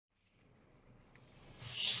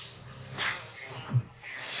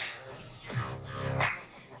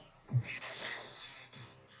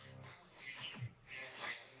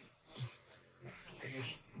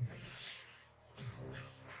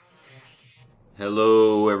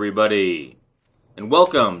Hello, everybody, and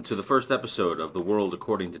welcome to the first episode of The World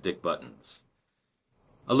According to Dick Buttons.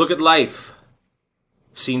 A look at life,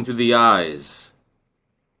 seen through the eyes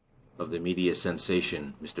of the media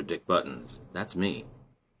sensation, Mr. Dick Buttons. That's me.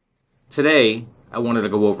 Today, I wanted to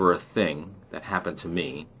go over a thing that happened to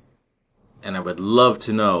me, and I would love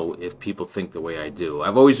to know if people think the way I do.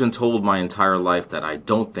 I've always been told my entire life that I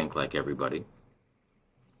don't think like everybody.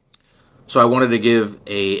 So I wanted to give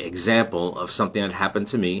an example of something that happened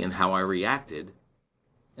to me and how I reacted,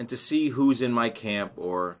 and to see who's in my camp,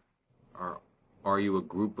 or are you a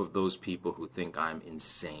group of those people who think I'm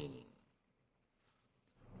insane?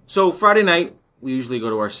 So Friday night, we usually go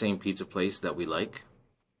to our same pizza place that we like.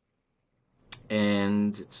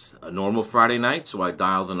 And it's a normal Friday night, so I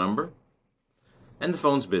dial the number, and the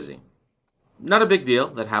phone's busy. Not a big deal,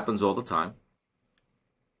 that happens all the time.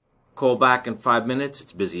 Call back in 5 minutes,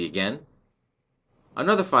 it's busy again.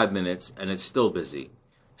 Another 5 minutes, and it's still busy.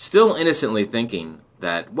 Still innocently thinking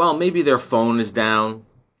that, well, maybe their phone is down.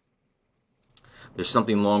 There's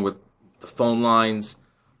something wrong with the phone lines.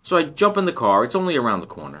 So I jump in the car. It's only around the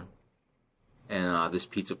corner. And this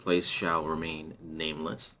pizza place shall remain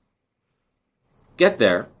nameless. Get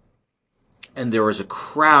there, and there is a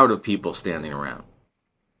crowd of people standing around.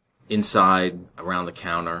 Inside, around the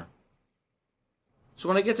counter. So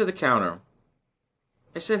when I get to the counter,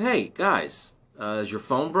 I said, hey, guys, is your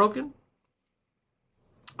phone broken?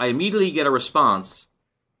 I immediately get a response,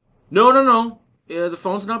 no, the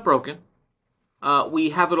phone's not broken. We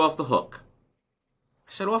have it off the hook.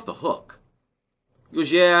 I said, off the hook? He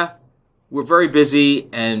goes, yeah, we're very busy,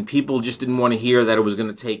 and people just didn't want to hear that it was going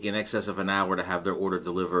to take in excess of an hour to have their order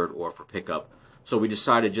delivered or for pickup. So we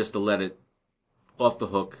decided just to let it off the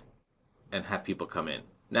hook and have people come in.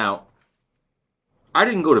 Now, I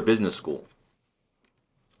didn't go to business school.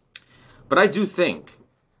 But I do think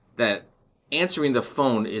that answering the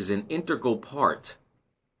phone is an integral part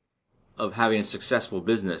of having a successful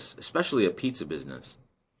business, especially a pizza business.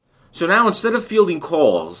 So now, instead of fielding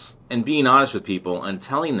calls and being honest with people and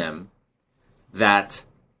telling them that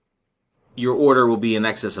your order will be in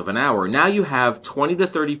excess of an hour, now you have 20 to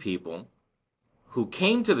 30 people who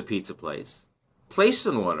came to the pizza place, placed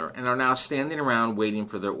an order, and are now standing around waiting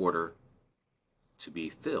for their order to be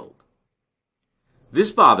filled.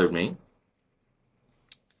 This bothered me.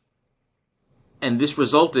 And this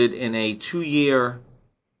resulted in a 2-year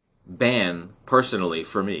ban, personally,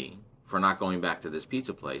 for me, for not going back to this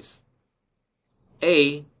pizza place.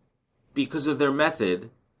 A, because of their method,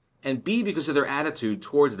 and B, because of their attitude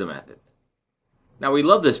towards the method. Now, we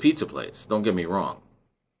love this pizza place, don't get me wrong.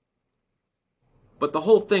 But the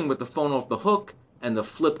whole thing with the phone off the hook and the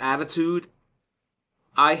flip attitude,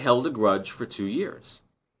 I held a grudge for 2 years.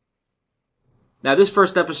 Now, this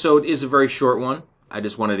first episode is a very short one. I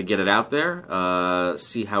just wanted to get it out there,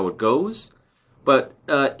 see how it goes. But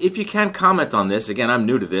if you can comment on this, again, I'm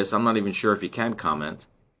new to this. I'm not even sure if you can comment.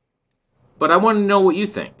 But I want to know what you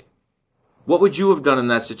think. What would you have done in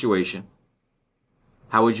that situation?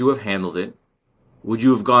 How would you have handled it? Would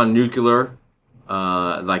you have gone nuclear,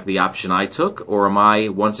 like the option I took? Or am I,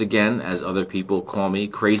 once again, as other people call me,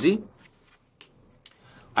 crazy?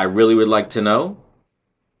 I really would like to know.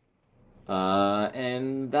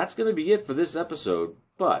 And that's going to be it for this episode,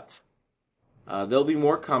 but there'll be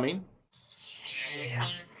more coming.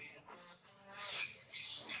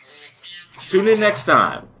 Tune in next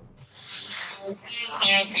time.